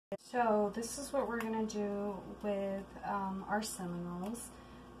So this is what we're gonna do with our cinnamon rolls.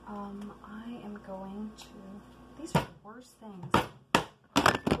 I am going to, these are the worst things.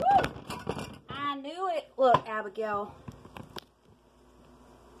 Woo! I knew it. Look, Abigail.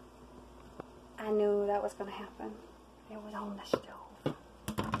 I knew that was gonna happen. It was on the stove.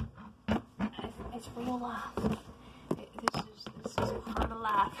 It's real life. This is a part of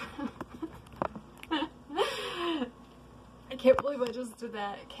life. I can't believe I just did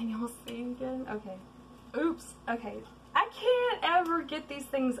that. Can y'all see again? Okay. Oops. Okay. I can't ever get these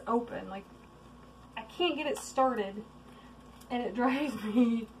things open. Like, I can't get it started. And it drives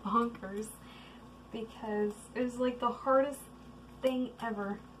me bonkers. Because it's like the hardest thing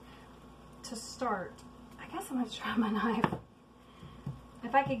ever to start. I guess I'm going to try my knife.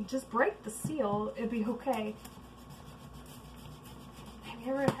 If I could just break the seal, it'd be okay. Have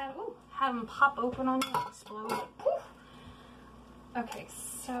you ever had them pop open on you and explode? Poof. Okay,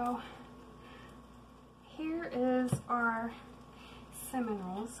 so here is our cinnamon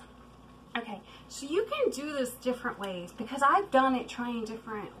rolls. Okay, so you can do this different ways because I've done it trying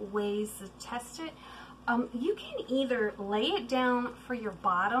different ways to test it. You can either lay it down for your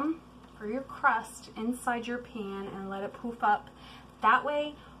bottom, for your crust inside your pan and let it poof up that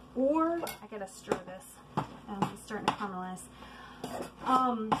way, or I gotta stir this. It's starting to caramelize.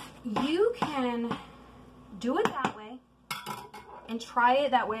 You can do it that way and try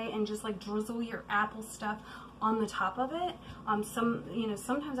it that way and just like drizzle your apple stuff on the top of it.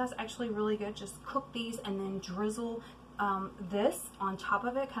 Sometimes that's actually really good. Just cook these and then drizzle this on top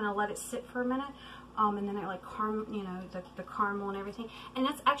of it, kind of let it sit for a minute, and then it like the caramel and everything, and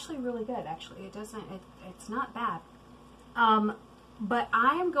that's actually really good. Actually, it's not bad. But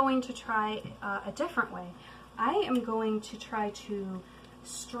I am going to try a different way. I am going to try to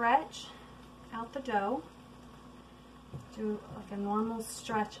stretch out the dough, do like a normal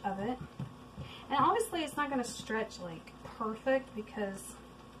stretch of it. And obviously it's not going to stretch like perfect because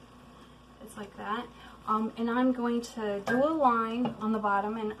it's like that. And I'm going to do a line on the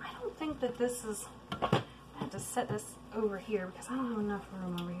bottom, and I don't think that this is, I have to set this over here because I don't have enough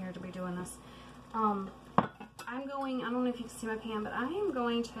room over here to be doing this. I don't know if you can see my pan, but I am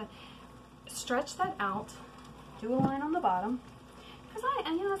going to stretch that out, do a line on the bottom, because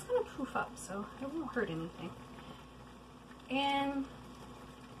it's going to poof up, so it won't hurt anything. And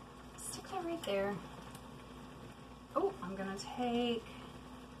stick that right there. Oh, I'm going to take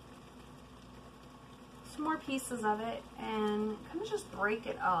some more pieces of it and kind of just break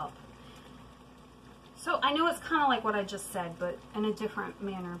it up. So I know it's kind of like what I just said, but in a different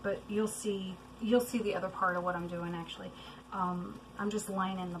manner, but you'll see the other part of what I'm doing actually. I'm just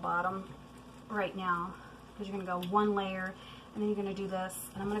lining the bottom right now because you're going to go one layer and then you're going to do this,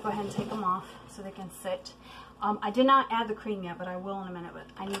 and I'm going to go ahead and take them off so they can sit. I did not add the cream yet, but I will in a minute, but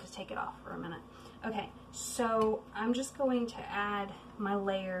I need to take it off for a minute. Okay, so I'm just going to add my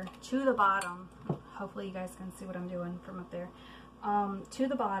layer to the bottom. Hopefully you guys can see what I'm doing from up there. To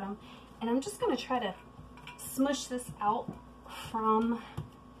the bottom, and I'm just going to try to smush this out from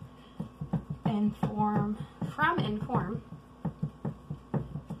inform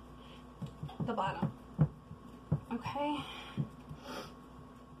the bottom. Okay.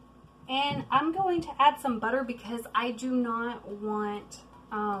 And I'm going to add some butter because I do not want,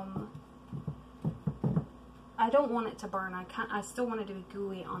 I don't want it to burn. I still want it to be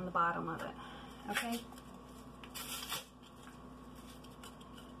gooey on the bottom of it. Okay.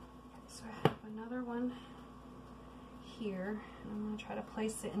 So I have another one here. And I'm going to try to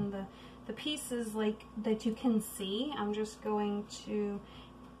place it in the pieces like that you can see. I'm just going to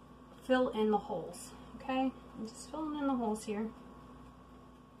fill in the holes. Okay. I'm just filling in the holes here.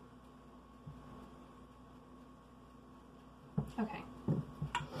 Okay.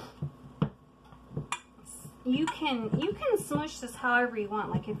 You can smush this however you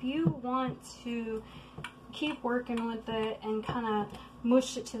want. Like if you want to keep working with it and kind of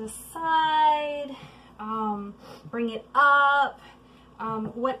mush it to the side, bring it up,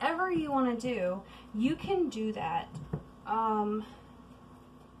 whatever you want to do, you can do that.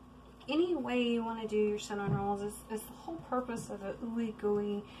 Any way you want to do your cinnamon rolls is the whole purpose of the ooey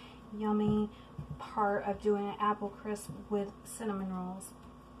gooey, yummy part of doing an apple crisp with cinnamon rolls.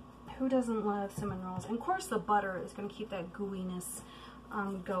 Who doesn't love cinnamon rolls? And of course the butter is going to keep that gooiness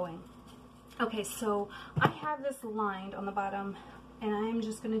going. Okay, so I have this lined on the bottom, and I'm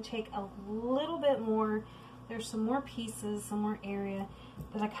just going to take a little bit more. There's some more pieces, some more area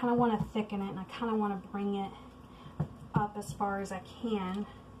that I kind of want to thicken it, and I kind of want to bring it up as far as I can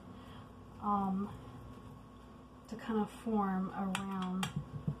to kind of form around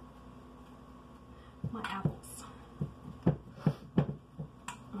my apples.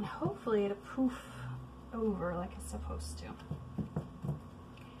 And hopefully it'll poof over like it's supposed to.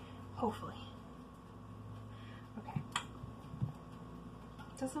 Hopefully. Okay.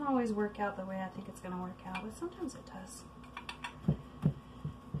 It doesn't always work out the way I think it's going to work out, but sometimes it does.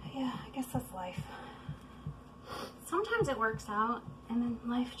 Yeah, I guess that's life. Sometimes it works out, and then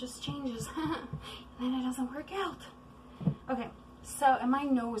life just changes, and then it doesn't work out. Okay, so, and my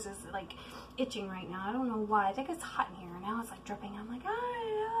nose is like itching right now. I don't know why. I think it's hot in here. Now it's like dripping. I'm like,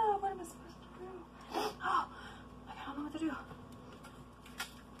 oh, what am I supposed to do? Oh, I don't know what to do.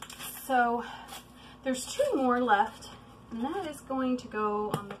 So, there's 2 more left, and that is going to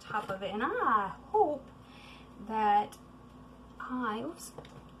go on the top of it. And I hope that oops,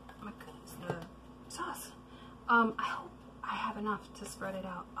 my goodness, the sauce. I hope I have enough to spread it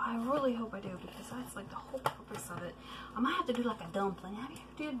out. I really hope I do, because that's like the whole purpose of it. I might have to do like a dumpling. Have you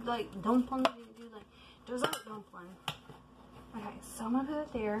ever did like dumplings? You do like dessert dumpling. Okay, so I'm gonna put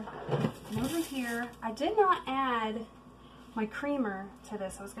it there. And over here, I did not add my creamer to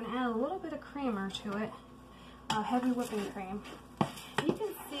this. I was gonna add a little bit of creamer to it, heavy whipping cream. And you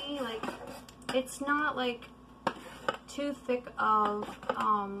can see like it's not like too thick of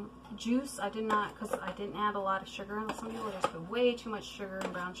juice. I did not, because I didn't add a lot of sugar. Some people just put way too much sugar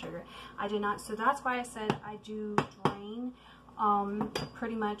and brown sugar. I did not, so that's why I said I do drain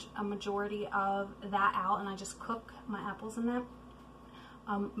pretty much a majority of that out, and I just cook my apples in that.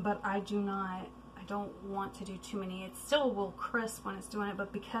 But I don't want to do too many. It still will crisp when it's doing it,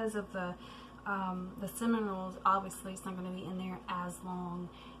 but because of the cinnamon rolls, obviously it's not going to be in there as long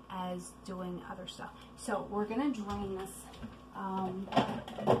as doing other stuff. So we're gonna drain this.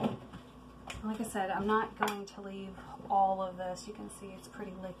 Like I said, I'm not going to leave all of this. You can see it's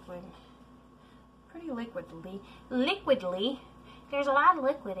pretty liquid. Pretty liquidly. There's a lot of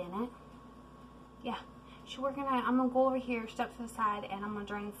liquid in it. Yeah. So I'm gonna go over here, step to the side, and I'm gonna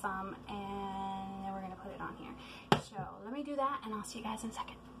drain some, and then we're gonna put it on here. So let me do that, and I'll see you guys in a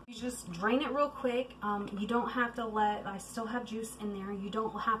second. You just drain it real quick. You don't have to I still have juice in there. You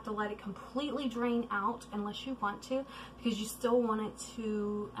don't have to let it completely drain out unless you want to, because you still want it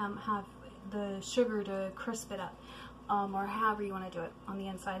to have the sugar to crisp it up, or however you want to do it on the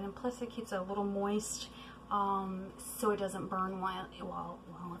inside. And plus it keeps it a little moist, so it doesn't burn while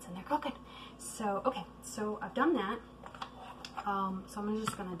it's in there cooking. So, okay, so I've done that. So I'm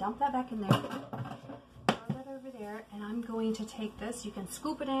just gonna dump that back in there. Over there, and I'm going to take this. You can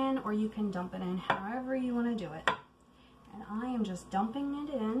scoop it in or you can dump it in, however you want to do it. And I am just dumping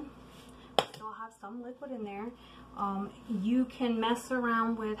it in. Still have some liquid in there. You can mess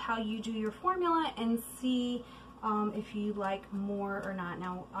around with how you do your formula and see if you like more or not.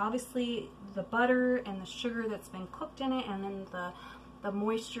 Now, obviously, the butter and the sugar that's been cooked in it, and then the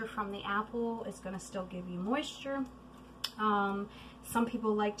moisture from the apple is going to still give you moisture. Some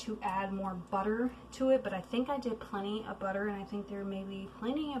people like to add more butter to it, but I think I did plenty of butter, and I think there may be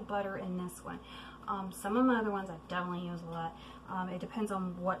plenty of butter in this one. Some of my other ones I definitely use a lot. It depends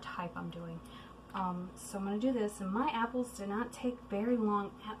on what type I'm doing. So I'm going to do this, and my apples did not take very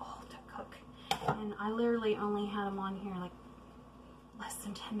long at all to cook. And I literally only had them on here like less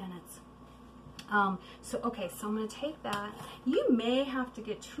than 10 minutes. Okay, so I'm going to take that. You may have to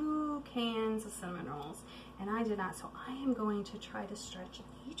get 2 cans of cinnamon rolls, and I did not. So I am going to try to stretch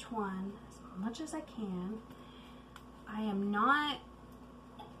each one as much as I can. I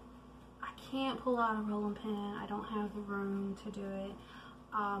can't pull out a rolling pin. I don't have the room to do it.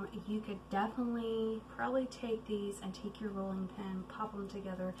 You could definitely probably take these and take your rolling pin, pop them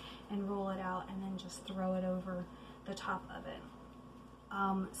together, and roll it out, and then just throw it over the top of it.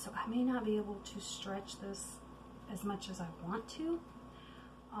 So I may not be able to stretch this as much as I want to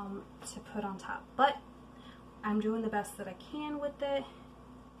put on top, but I'm doing the best that I can with it.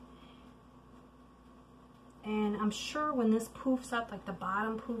 And I'm sure when this poofs up, like the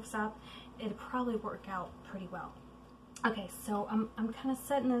bottom poofs up, it'll probably work out pretty well. Okay, so I'm kind of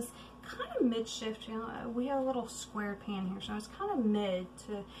setting this kind of mid-shift. You know, we have a little square pan here, so it's kind of mid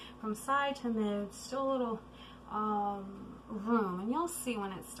to, from side to mid, still a little room, and you'll see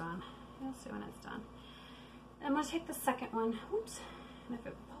when it's done. You'll see when it's done. And I'm going to take the second one, oops, and if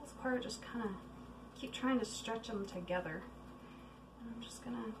it falls apart, just kind of keep trying to stretch them together. And I'm just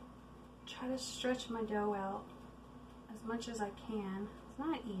going to try to stretch my dough out as much as I can. It's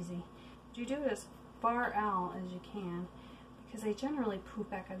not easy, but you do it as far out as you can, because they generally poof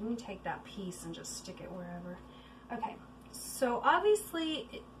back up. Let me take that piece and just stick it wherever. Okay, so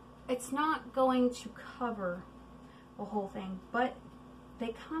obviously it's not going to cover the whole thing, but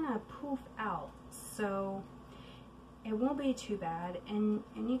they kind of poof out, so it won't be too bad. And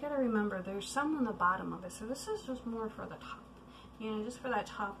you got to remember, there's some on the bottom of it, so this is just more for the top. you know, just for that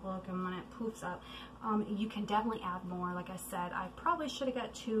top look, and when it poofs up. You can definitely add more. Like I said, I probably should have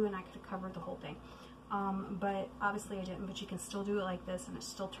got 2 and I could have covered the whole thing. But obviously I didn't, but you can still do it like this and it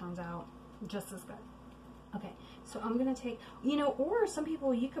still turns out just as good. Okay, so I'm gonna take, you know, or some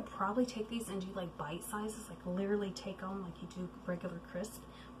people, you could probably take these and do like bite sizes, like literally take them like you do regular crisp,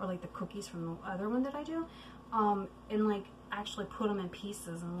 or like the cookies from the other one that I do, and like actually put them in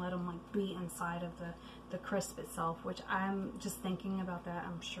pieces and let them like be inside of the crisp itself, which I'm just thinking about that.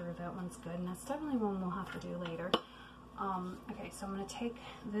 I'm sure that one's good, and that's definitely one we'll have to do later. Okay, so I'm going to take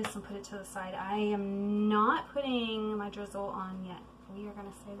this and put it to the side. I am not putting my drizzle on yet. We are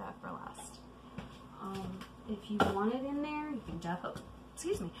going to save that for last. If you want it in there, you can definitely,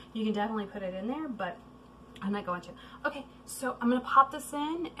 you can definitely put it in there, but I'm not going to. Okay, so I'm going to pop this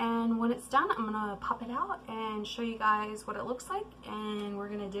in, and when it's done, I'm going to pop it out and show you guys what it looks like, and we're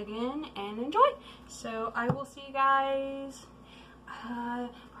going to dig in and enjoy. So I will see you guys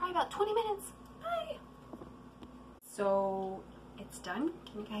probably about 20 minutes. Bye! So it's done.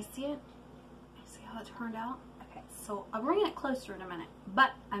 Can you guys see it? See how it turned out? Okay, so I'll bring it closer in a minute,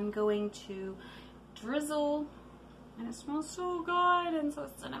 but I'm going to drizzle, and it smells so good and so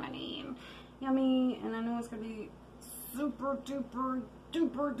cinnamony and yummy, and I know it's gonna be super duper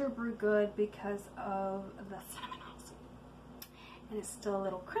duper duper good because of the cinnamon rolls, and it's still a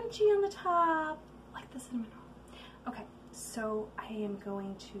little crunchy on the top like the cinnamon roll. Okay, so I am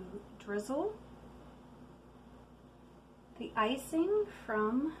going to drizzle the icing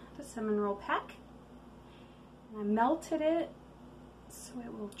from the cinnamon roll pack, and I melted it so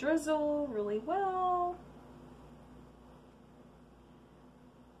it will drizzle really well.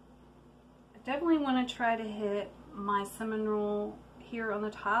 I definitely want to try to hit my cinnamon roll here on the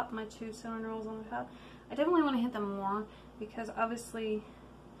top, my 2 cinnamon rolls on the top. I definitely want to hit them more because obviously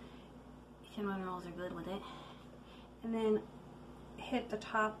cinnamon rolls are good with it. And then hit the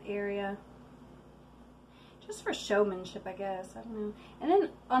top area just for showmanship, I guess. I don't know. And then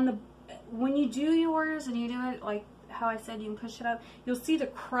on the, when you do yours and you do it like how I said, you can push it up, you'll see the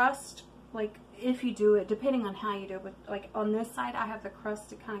crust, like if you do it, depending on how you do it, but like on this side I have the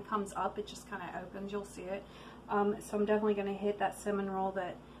crust, it kind of comes up, it just kind of opens, you'll see it. So I'm definitely going to hit that cinnamon roll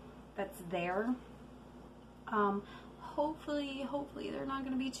that's there. Hopefully they're not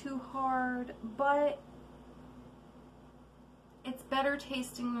going to be too hard, but it's better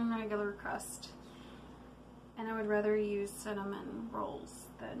tasting than regular crust. And I would rather use cinnamon rolls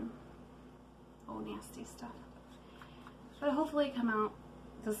than nasty stuff. But hopefully it come out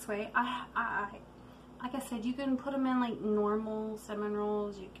this way. Like I said, you can put them in like normal cinnamon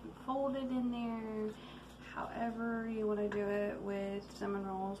rolls. You can fold it in there, however you want to do it with cinnamon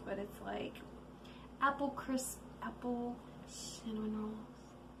rolls. But it's like apple cinnamon rolls.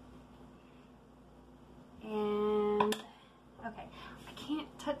 And okay, I can't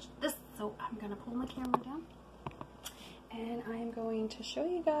touch this, so I'm gonna pull my camera down, and I am going to show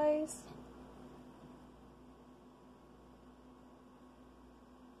you guys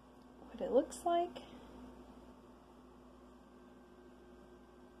what it looks like.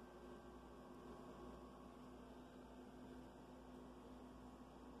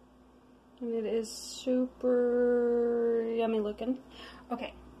 And it is super yummy looking.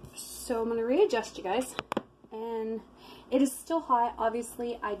 Okay, so I'm going to readjust you guys. And it is still hot.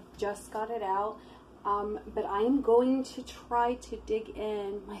 Obviously, I just got it out. But I am going to try to dig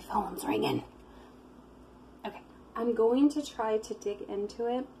in. My phone's ringing. Okay, I'm going to try to dig into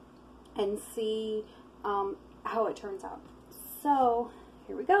it and see how it turns out. So,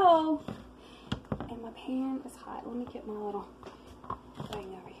 here we go. And my pan is hot. Let me get my little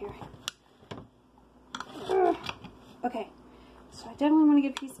thing over here. Okay, so I definitely want to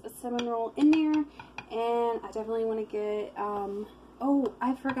get a piece of cinnamon roll in there, and I definitely want to get, oh,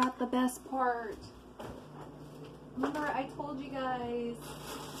 I forgot the best part. Remember I told you guys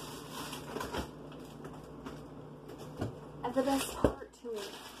the best part to it.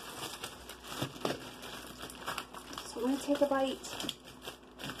 So I'm going to take a bite.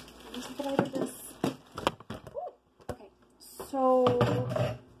 I'm going to take a bite of this. Ooh. Okay, so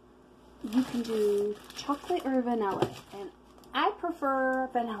you can do chocolate or vanilla, and I prefer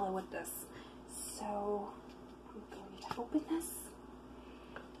vanilla with this. So I'm going to open this.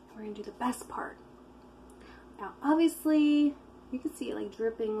 We're going to do the best part. Now obviously you can see it like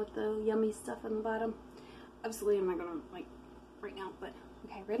dripping with the yummy stuff on the bottom. Obviously I'm not going to like right now, but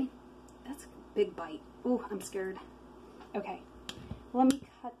okay, ready? That's a big bite. Ooh, I'm scared. Okay, let me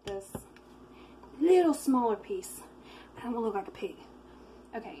cut this little smaller piece. I don't want to look like a pig.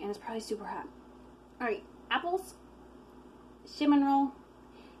 Okay, and it's probably super hot. Alright, apples, cinnamon roll,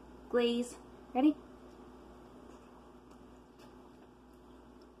 glaze. Ready?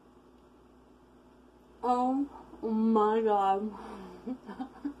 Oh my god.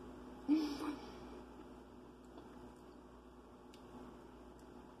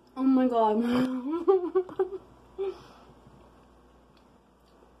 Oh my god.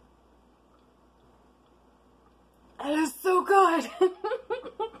 That is so good.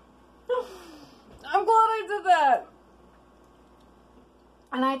 I'm glad I did that.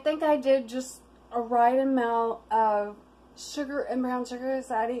 And I think I did just a right amount of sugar and brown sugar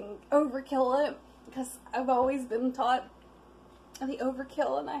so I didn't overkill it, because I've always been taught the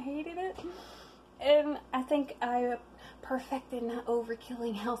overkill and I hated it. And I think I perfected not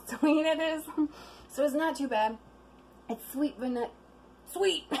overkilling how sweet it is. So it's not too bad. It's sweet but not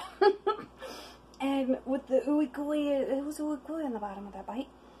sweet. And with the ooey gooey, it was ooey gooey on the bottom of that bite.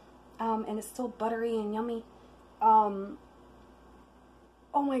 And it's still buttery and yummy.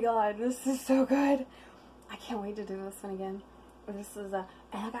 Oh my god, this is so good. I can't wait to do this one again. This is and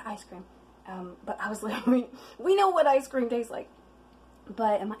I got ice cream. But I was like, we know what ice cream tastes like.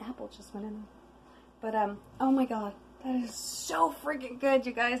 But, and my apple just went in there. But, oh my god, that is so freaking good.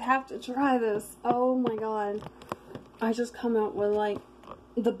 You guys have to try this. Oh my god. I just come out with, like,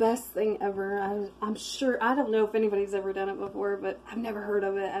 the best thing ever. I'm sure, I don't know if anybody's ever done it before, but I've never heard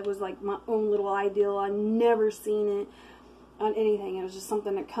of it. It was like my own little ideal. I've never seen it on anything. It was just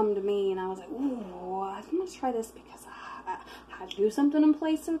something that come to me, and I was like, ooh, I'm going to try this because I had to do something in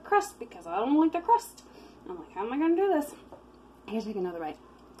place of crust because I don't like the crust. I'm like, how am I going to do this? I gotta take another bite.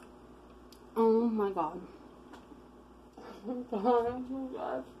 Oh my god. Oh my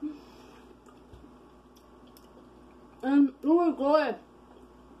god. And oh good.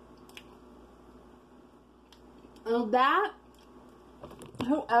 And that,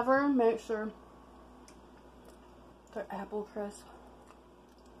 whoever makes sure their apple crisp,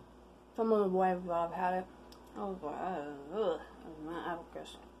 some of the way I've had it, I was like, ugh, my apple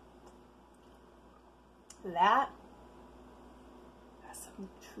crisp. That's some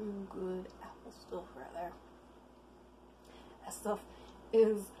true good apple stuff right there. That stuff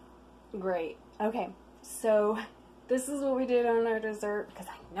is great. Okay, so this is what we did on our dessert, because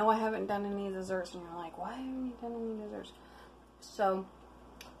I know I haven't done any desserts, and you're like, why haven't you done any desserts? So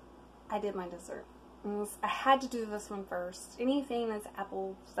I did my dessert. I had to do this one first. Anything that's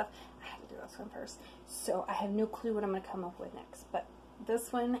apple stuff, I had to do this one first. So I have no clue what I'm going to come up with next. But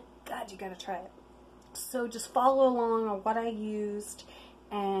this one, God, you got to try it. So just follow along on what I used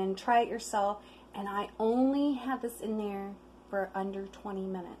and try it yourself. And I only had this in there for under 20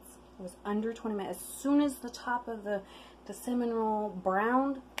 minutes. It was under 20 minutes. As soon as the top of the cinnamon roll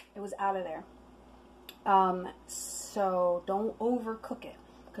browned, it was out of there. So don't overcook it.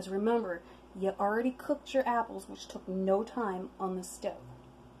 Because remember, you already cooked your apples, which took no time on the stove.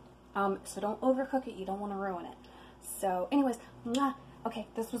 So don't overcook it. You don't want to ruin it. So anyways, mwah. Okay,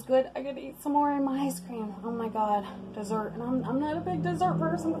 this was good. I gotta eat some more in my ice cream. Oh my god, dessert. And I'm not a big dessert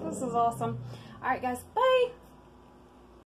person, but this is awesome. Alright guys, bye!